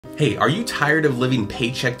Hey, are you tired of living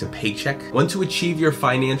paycheck to paycheck? Want to achieve your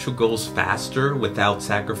financial goals faster without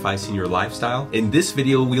sacrificing your lifestyle? In this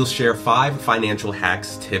video, we'll share 5 financial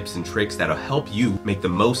hacks, tips, and tricks that'll help you make the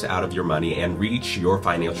most out of your money and reach your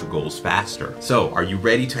financial goals faster. So, are you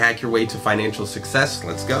ready to hack your way to financial success?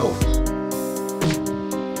 Let's go.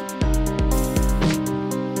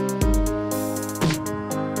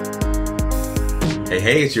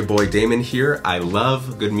 Hey, it's your boy Damon here. I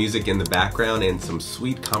love good music in the background and some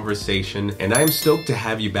sweet conversation, and I'm stoked to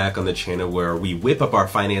have you back on the channel where we whip up our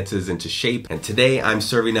finances into shape. And today I'm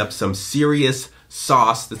serving up some serious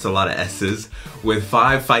sauce, that's a lot of S's, with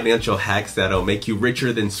 5 financial hacks that'll make you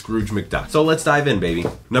richer than Scrooge McDuck. So let's dive in, baby.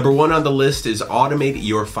 Number 1 on the list is automate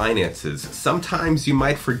your finances. Sometimes you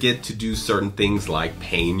might forget to do certain things like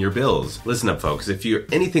paying your bills. Listen up, folks. If you're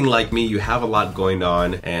anything like me, you have a lot going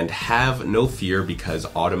on, and have no fear because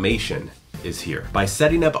automation is here. By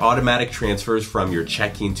setting up automatic transfers from your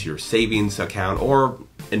checking to your savings account or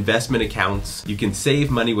investment accounts, you can save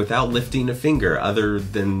money without lifting a finger other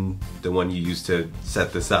than the one you use to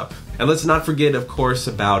set this up. And let's not forget, of course,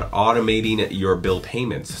 about automating your bill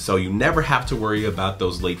payments, so you never have to worry about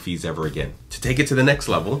those late fees ever again. To take it to the next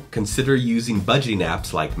level, consider using budgeting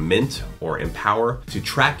apps like Mint or Empower to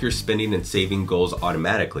track your spending and saving goals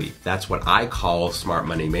automatically. That's what I call smart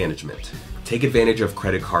money management. Take advantage of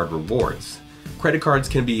credit card rewards. Credit cards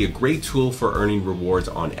can be a great tool for earning rewards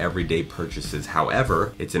on everyday purchases.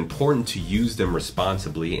 However, it's important to use them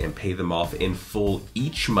responsibly and pay them off in full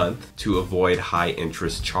each month to avoid high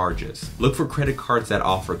interest charges. Look for credit cards that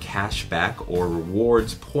offer cash back or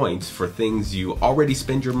rewards points for things you already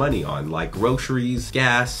spend your money on, like groceries,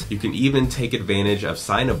 gas. You can even take advantage of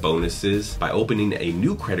sign-up bonuses by opening a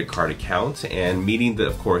new credit card account and meeting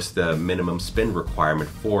of course, the minimum spend requirement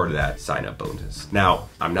for that sign-up bonus. Now,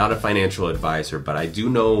 I'm not a financial advisor, but I do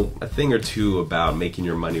know a thing or two about making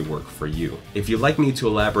your money work for you. If you'd like me to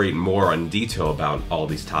elaborate more in detail about all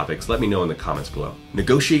these topics, let me know in the comments below.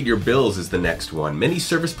 Negotiate your bills is the next one. Many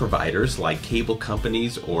service providers like cable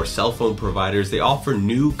companies or cell phone providers, they offer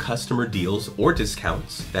new customer deals or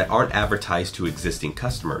discounts that aren't advertised to existing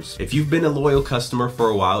customers. If you've been a loyal customer for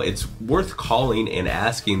a while, it's worth calling and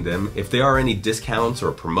asking them if there are any discounts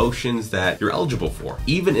or promotions that you're eligible for.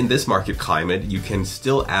 Even in this market climate, you can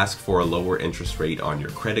still ask for a lower interest rate on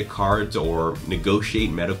your credit cards or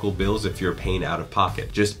negotiate medical bills if you're paying out of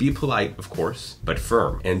pocket. Just be polite, of course, but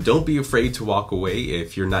firm. And don't be afraid to walk away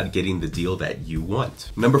if you're not getting the deal that you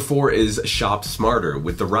want. Number 4 is shop smarter.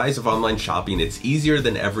 With the rise of online shopping, it's easier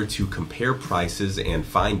than ever to compare prices and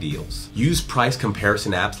find deals. Use price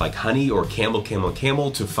comparison apps like Honey or Camel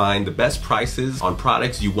to find the best prices on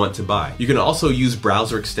products you want to buy. You can also use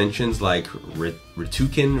browser extensions like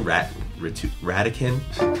Rakuten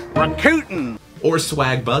or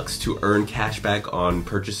Swagbucks to earn cashback on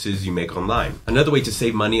purchases you make online. Another way to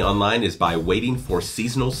save money online is by waiting for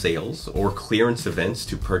seasonal sales or clearance events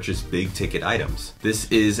to purchase big ticket items.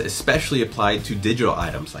 This is especially applied to digital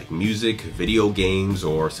items like music, video games,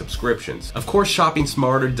 or subscriptions. Of course, shopping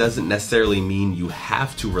smarter doesn't necessarily mean you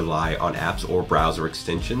have to rely on apps or browser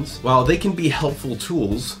extensions. While they can be helpful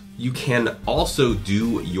tools, you can also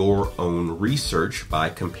do your own research by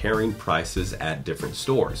comparing prices at different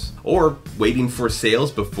stores or waiting for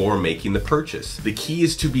sales before making the purchase. The key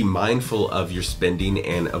is to be mindful of your spending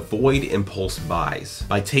and avoid impulse buys.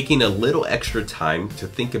 By taking a little extra time to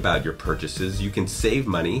think about your purchases, you can save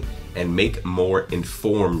money and make more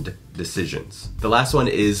informed decisions. The last one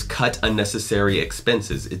is cut unnecessary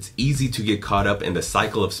expenses. It's easy to get caught up in the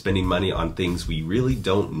cycle of spending money on things we really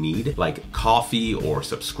don't need, like coffee or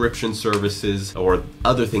subscription services or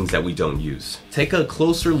other things that we don't use. Take a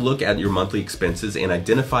closer look at your monthly expenses and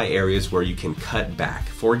identify areas where you can cut back.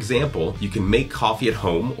 For example, you can make coffee at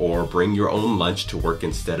home or bring your own lunch to work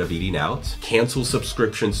instead of eating out, cancel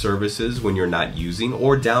subscription services when you're not using,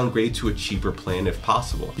 or downgrade to a cheaper plan if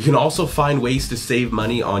possible. You can also find ways to save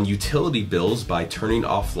money on utility bills by turning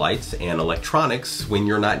off lights and electronics when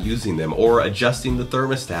you're not using them or adjusting the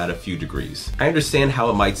thermostat a few degrees. I understand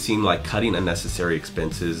how it might seem like cutting unnecessary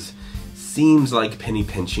expenses seems like penny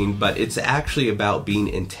pinching, but it's actually about being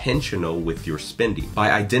intentional with your spending. By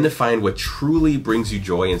identifying what truly brings you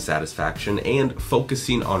joy and satisfaction and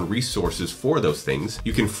focusing on resources for those things,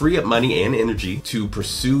 you can free up money and energy to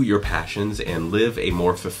pursue your passions and live a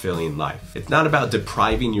more fulfilling life. It's not about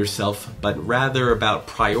depriving yourself, but rather about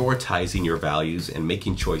prioritizing your values and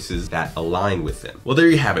making choices that align with them. Well, there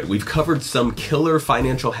you have it. We've covered some killer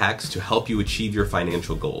financial hacks to help you achieve your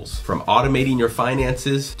financial goals. From automating your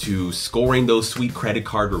finances to scoring scoring those sweet credit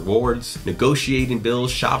card rewards, negotiating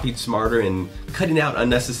bills, shopping smarter, and cutting out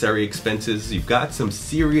unnecessary expenses, you've got some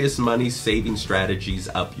serious money saving strategies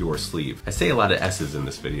up your sleeve. I say a lot of S's in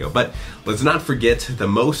this video, but let's not forget the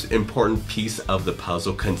most important piece of the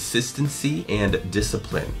puzzle: consistency and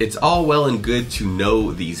discipline. It's all well and good to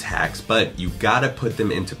know these hacks, but you gotta put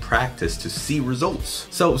them into practice to see results.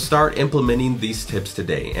 So start implementing these tips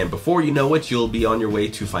today, and before you know it, you'll be on your way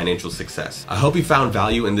to financial success. I hope you found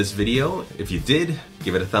value in this video. If you did,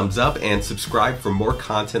 give it a thumbs up and subscribe for more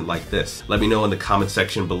content like this. Let me know in the comment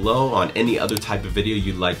section below on any other type of video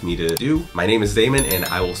you'd like me to do. My name is Damon, and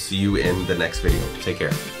I will see you in the next video. Take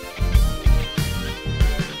care.